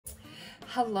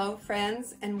Hello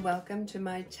friends, and welcome to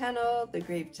my channel, the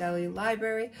Grape Jelly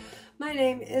Library. My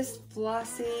name is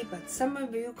Flossie, but some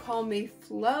of you call me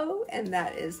Flo, and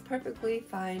that is perfectly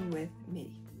fine with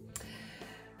me.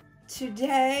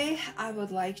 Today, I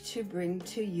would like to bring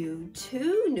to you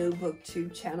two new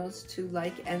booktube channels to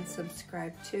like and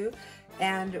subscribe to,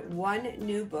 and one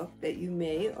new book that you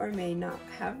may or may not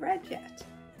have read yet.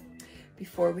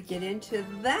 Before we get into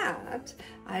that,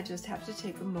 I just have to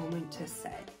take a moment to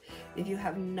say, if you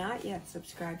have not yet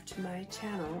subscribed to my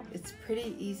channel, it's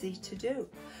pretty easy to do.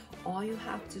 All you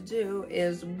have to do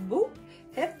is boop,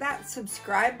 hit that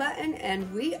subscribe button,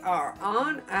 and we are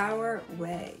on our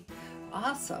way.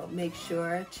 Also, make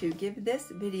sure to give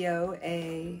this video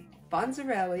a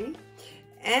bonzarelli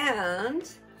and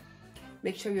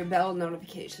make sure your bell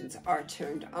notifications are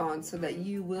turned on so that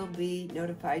you will be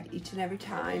notified each and every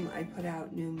time I put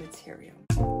out new material.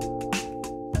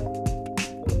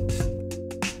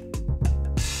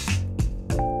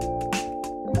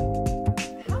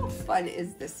 How fun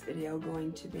is this video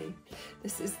going to be?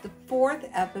 This is the 4th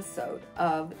episode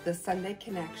of the Sunday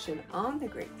Connection on the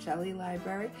Grape Jelly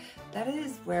Library. That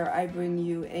is where I bring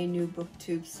you a new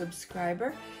BookTube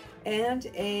subscriber and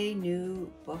a new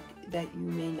book that you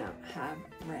may not have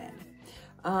read.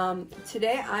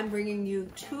 Today I'm bringing you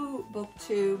two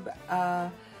BookTube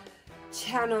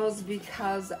channels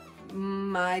because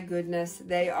my goodness,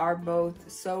 they are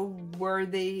both so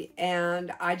worthy,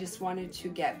 and I just wanted to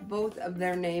get both of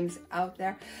their names out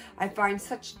there. I find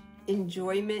such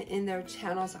enjoyment in their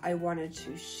channels. I wanted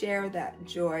to share that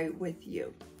joy with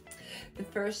you. The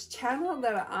first channel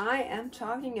that I am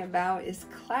talking about is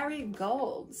Clary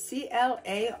Gold,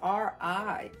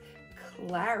 C-L-A-R-I,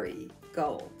 Clary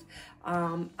Gold.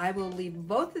 I will leave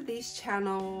both of these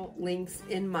channel links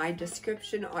in my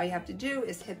description. All you have to do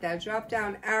is hit that drop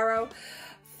down arrow,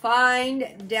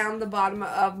 find down the bottom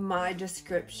of my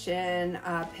description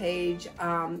page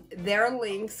their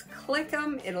links, click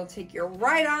them, it'll take you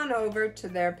right on over to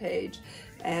their page,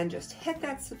 and just hit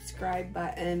that subscribe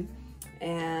button.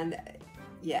 And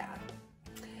yeah.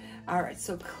 All right,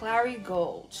 so Clary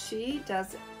Gold, she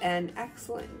does an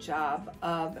excellent job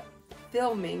of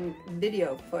filming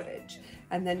video footage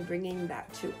and then bringing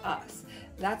that to us.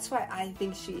 That's why I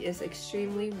think she is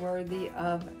extremely worthy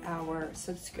of our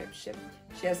subscription.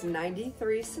 She has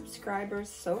 93 subscribers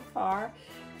so far,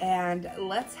 and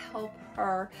let's help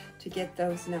her to get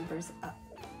those numbers up.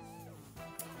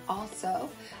 Also,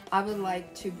 I would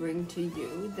like to bring to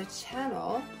you the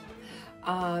channel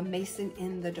Mason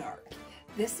in the Dark.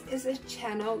 This is a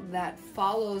channel that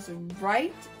follows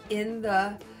right in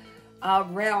the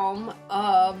realm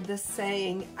of the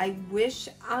saying, I wish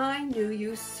I knew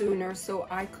you sooner so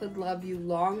I could love you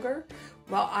longer.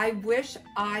 Well, I wish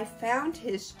I found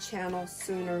his channel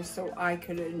sooner so I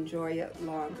could enjoy it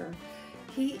longer.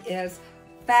 He is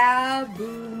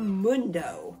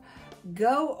Fabumundo.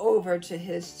 Go over to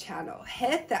his channel,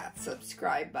 hit that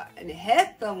subscribe button,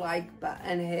 hit the like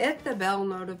button, hit the bell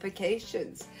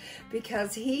notifications,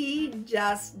 because he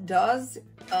just does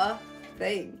a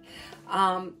thing.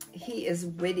 He is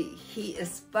witty, he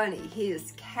is funny, he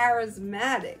is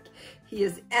charismatic, he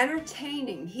is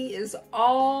entertaining, he is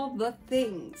all the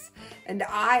things, and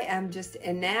I am just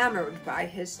enamored by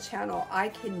his channel. I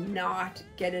cannot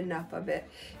get enough of it.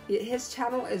 His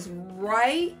channel is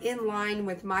right in line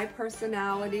with my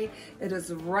personality. It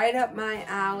is right up my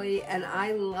alley, and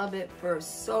I love it for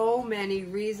so many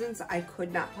reasons. I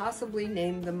could not possibly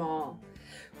name them all.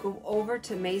 Go over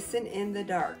to Mason in the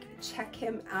Dark. Check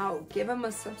him out. Give him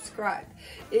a subscribe.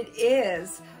 It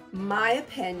is my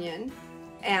opinion,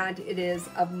 and it is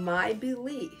of my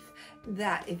belief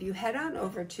that if you head on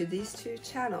over to these two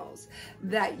channels,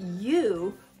 that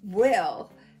you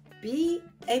will be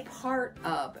a part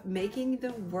of making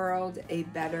the world a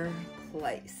better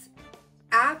place.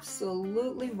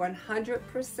 Absolutely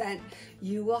 100%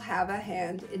 you will have a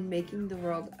hand in making the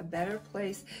world a better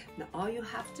place, and all you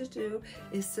have to do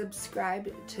is subscribe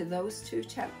to those two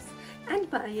channels and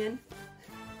buy in.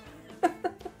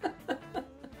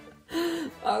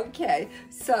 Okay,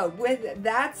 so with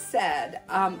that said,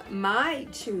 my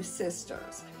two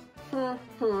sisters, my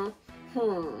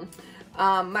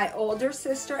older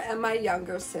sister and my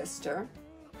younger sister,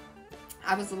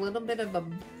 I was a little bit of a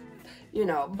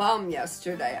bum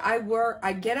yesterday.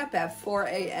 I get up at 4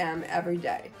 a.m. every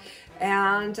day,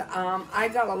 and I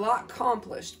got a lot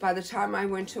accomplished by the time I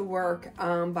went to work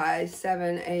by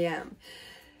 7 a.m.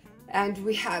 And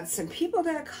we had some people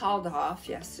that called off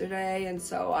yesterday, and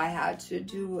so I had to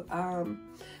do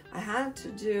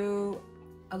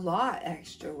a lot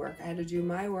extra work. I had to do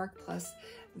my work plus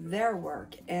their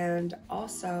work, and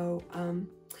also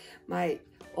my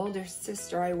older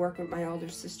sister, I work with my older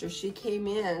sister, she came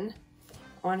in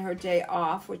on her day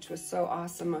off, which was so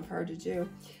awesome of her to do.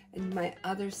 And my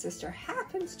other sister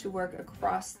happens to work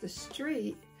across the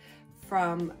street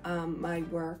from my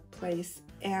workplace,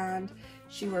 and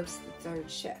she works the 3rd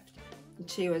shift. And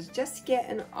she was just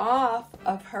getting off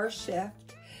of her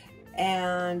shift,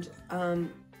 and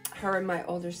her and my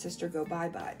older sister go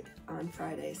bye-bye on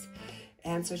Fridays.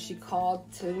 And so she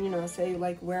called to, you know, say,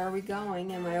 like, where are we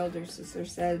going? And my older sister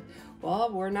said,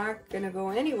 well, we're not going to go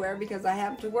anywhere because I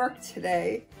have to work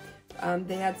today.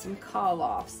 They had some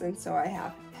call-offs, and so I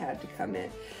had to come in.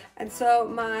 And so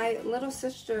my little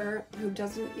sister, who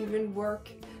doesn't even work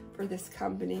for this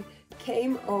company,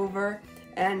 came over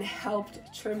and helped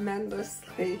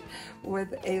tremendously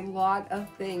with a lot of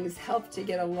things, helped to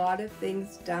get a lot of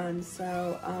things done.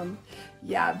 So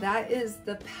yeah, that is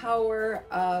the power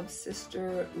of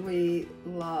sisterly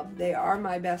love. They are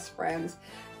my best friends.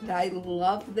 I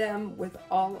love them with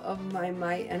all of my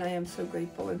might, and I am so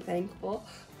grateful and thankful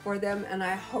for them. And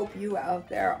I hope you out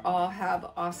there all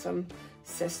have awesome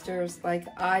sisters like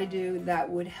I do that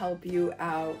would help you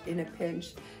out in a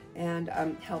pinch and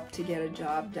help to get a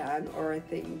job done or a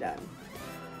thing done.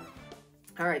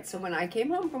 All right, so when I came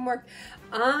home from work,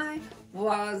 I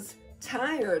was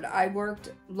tired. I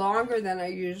worked longer than I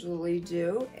usually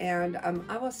do, and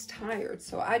I was tired,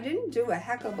 so I didn't do a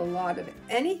heck of a lot of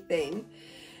anything.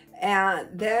 And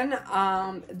then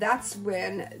that's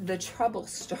when the trouble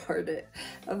started.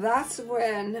 That's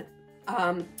when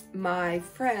my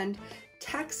friend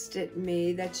texted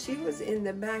me that she was in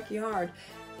the backyard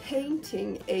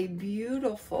painting a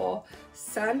beautiful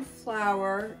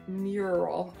sunflower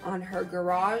mural on her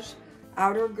garage,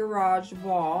 outer garage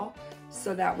wall,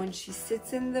 so that when she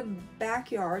sits in the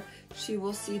backyard, she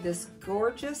will see this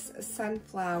gorgeous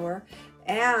sunflower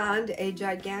and a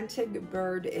gigantic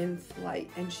bird in flight.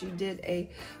 And she did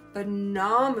a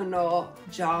phenomenal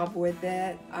job with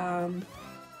it.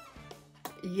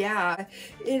 Yeah,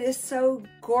 it is so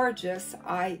gorgeous.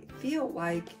 I feel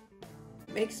like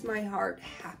it makes my heart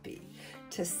happy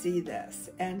to see this.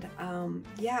 And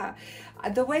yeah,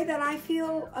 the way that I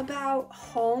feel about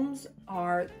homes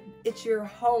are, it's your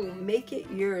home. Make it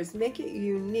yours. Make it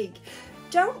unique.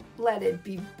 Don't let it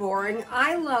be boring.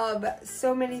 I love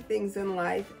so many things in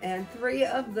life, and 3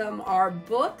 of them are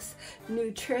books,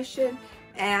 nutrition,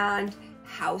 and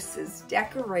houses,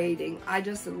 decorating. I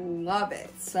just love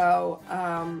it. So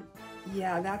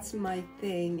yeah, that's my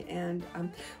thing. And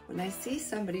when I see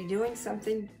somebody doing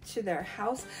something to their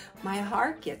house, my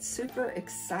heart gets super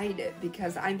excited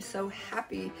because I'm so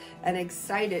happy and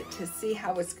excited to see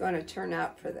how it's going to turn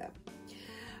out for them.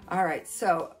 All right,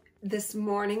 so this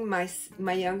morning, my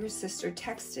younger sister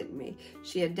texted me.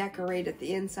 She had decorated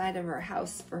the inside of her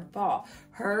house for fall.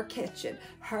 Her kitchen,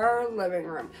 her living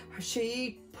room.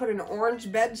 She put an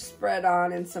orange bedspread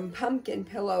on and some pumpkin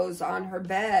pillows on her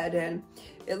bed, and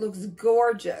it looks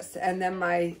gorgeous. And then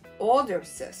my older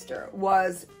sister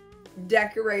was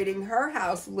decorating her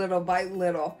house little by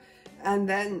little. And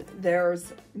then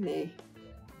there's me.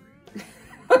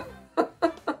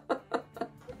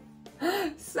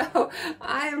 So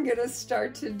I am going to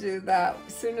start to do that.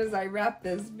 As soon as I wrap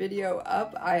this video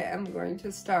up, I am going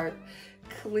to start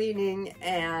cleaning,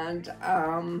 and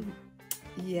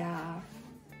yeah.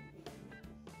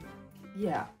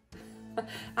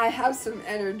 I have some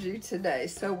energy today,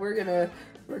 so we're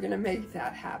gonna make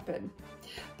that happen.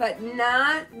 But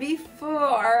not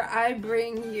before I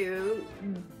bring you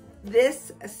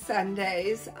this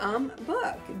Sunday's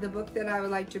book. The book that I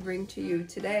would like to bring to you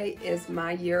today is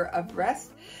My Year of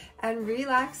Rest and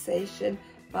Relaxation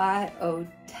by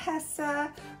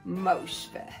Otessa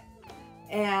Moshfegh.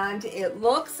 And it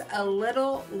looks a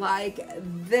little like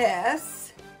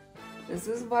this. This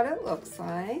is what it looks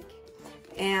like.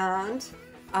 And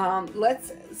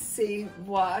let's see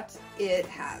what it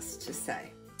has to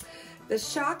say. The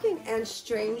shocking and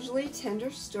strangely tender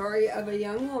story of a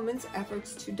young woman's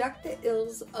efforts to duck the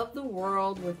ills of the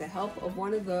world with the help of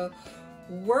one of the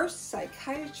worst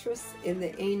psychiatrists in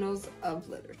the annals of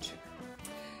literature.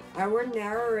 Our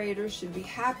narrator should be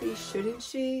happy, shouldn't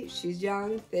she? She's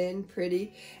young, thin,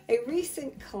 pretty, a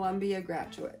recent Columbia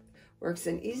graduate, works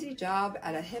an easy job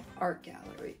at a hip art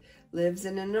gallery, lives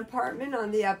in an apartment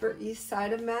on the Upper East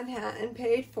Side of Manhattan,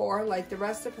 paid for, like the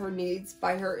rest of her needs,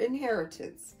 by her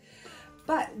inheritance.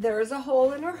 But there is a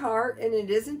hole in her heart, and it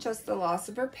isn't just the loss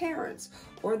of her parents,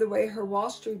 or the way her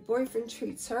Wall Street boyfriend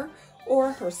treats her,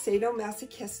 or her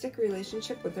sadomasochistic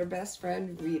relationship with her best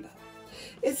friend, Reba.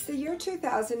 It's the year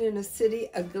 2000 in a city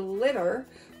aglitter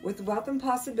with wealth and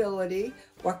possibility.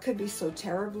 What could be so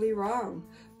terribly wrong?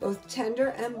 Both tender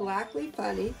and blackly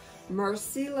funny,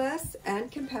 Merciless and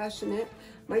compassionate,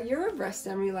 my year of rest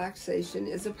and relaxation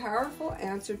is a powerful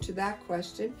answer to that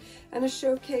question and a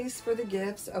showcase for the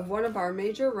gifts of one of our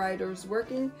major writers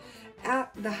working at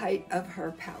the height of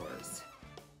her powers.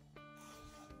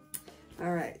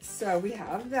 All right, so we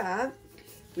have that.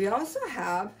 We also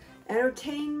have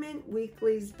Entertainment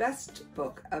Weekly's Best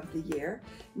Book of the Year,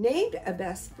 named a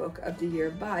Best Book of the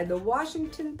Year by the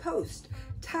Washington Post,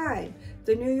 Time,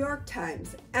 the New York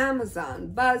Times,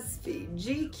 Amazon, BuzzFeed,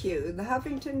 GQ, the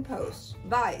Huffington Post,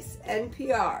 Vice,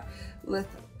 NPR,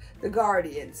 The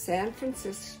Guardian, San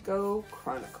Francisco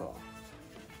Chronicle.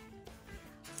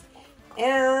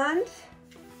 And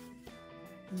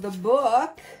the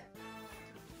book,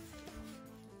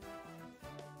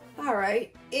 all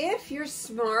right, if you're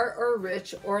smart or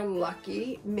rich or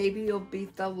lucky, maybe you'll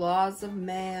beat the laws of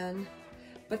man.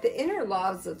 But the inner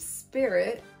laws of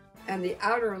spirit and the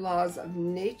outer laws of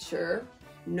nature,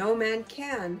 no man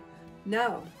can.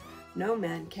 No, no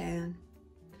man can.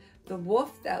 The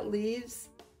wolf that lives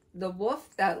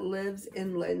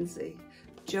in Lindsay,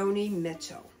 Joni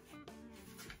Mitchell.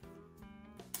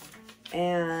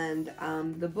 And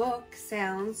the book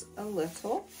sounds a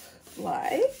little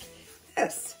like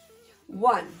this.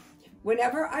 1.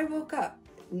 Whenever I woke up,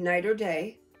 night or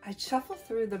day, I'd shuffle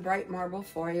through the bright marble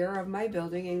foyer of my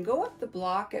building and go up the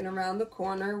block and around the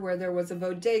corner where there was a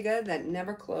bodega that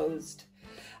never closed.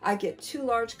 I'd get 2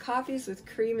 large coffees with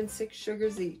cream and 6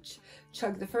 sugars each,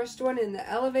 chug the first one in the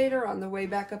elevator on the way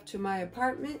back up to my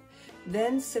apartment,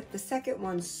 then sip the second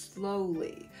one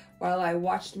slowly while I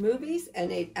watched movies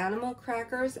and ate animal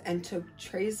crackers and took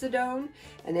trazodone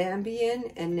and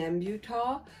Ambien and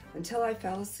Nembutal until I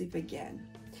fell asleep again.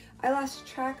 I lost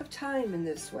track of time in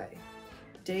this way.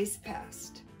 Days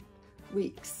passed,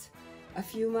 weeks, a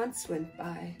few months went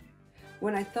by.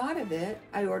 When I thought of it,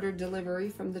 I ordered delivery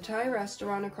from the Thai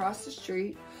restaurant across the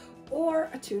street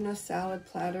or a tuna salad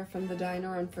platter from the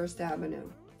diner on First Avenue.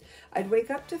 I'd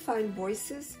wake up to find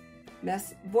voice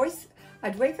messages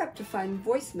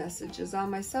on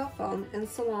my cell phone and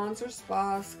salons or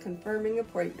spas confirming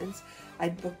appointments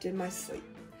I'd booked in my sleep.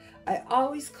 I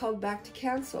always called back to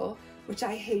cancel, which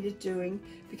I hated doing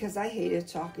because I hated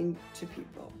talking to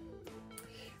people.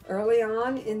 Early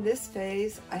on in this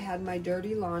phase, I had my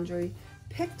dirty laundry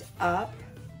picked up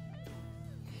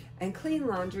and clean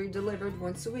laundry delivered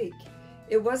once a week.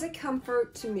 It was a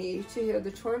comfort to me to hear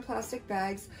the torn plastic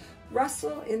bags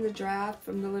rustle in the draft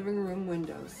from the living room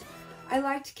windows. I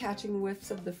liked catching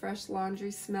whiffs of the fresh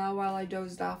laundry smell while I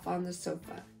dozed off on the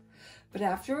sofa. But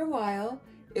after a while,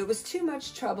 it was too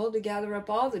much trouble to gather up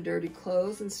all the dirty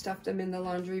clothes and stuff them in the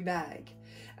laundry bag.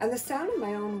 And the sound of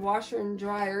my own washer and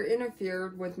dryer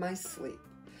interfered with my sleep.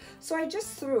 So I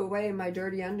just threw away my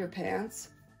dirty underpants.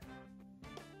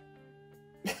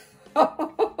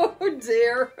 Oh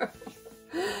dear.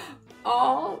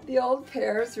 All the old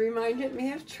pairs reminded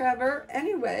me of Trevor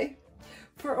anyway.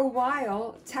 For a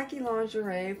while, tacky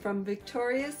lingerie from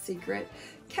Victoria's Secret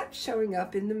kept showing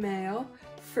up in the mail,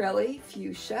 frilly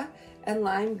fuchsia and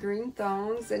lime green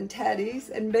thongs and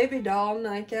teddies and baby doll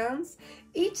nightgowns,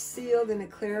 each sealed in a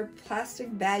clear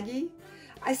plastic baggie.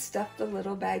 I stuffed the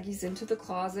little baggies into the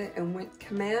closet and went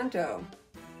commando.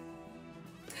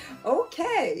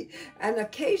 Okay, an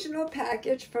occasional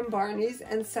package from Barney's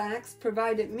and Saks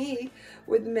provided me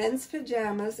with men's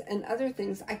pajamas and other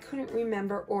things I couldn't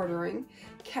remember ordering,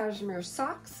 cashmere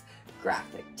socks,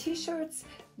 graphic t-shirts,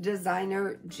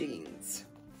 designer jeans.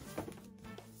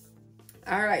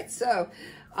 All right, so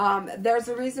there's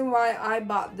a reason why I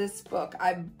bought this book.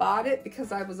 I bought it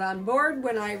because I was on board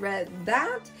when I read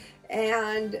that,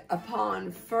 and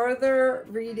upon further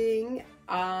reading,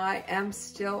 I am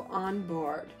still on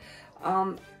board.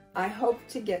 I hope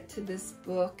to get to this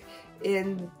book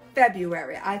in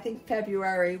February. I think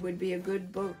February would be a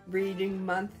good book reading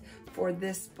month for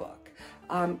this book.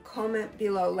 Comment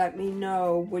below, let me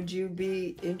know, would you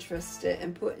be interested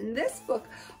in putting this book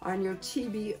on your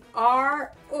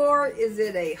TBR, or is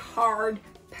it a hard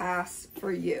pass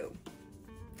for you?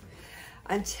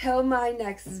 Until my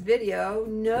next video,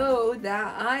 know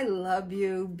that I love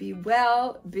you. Be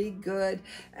well, be good,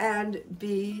 and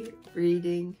be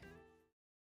reading.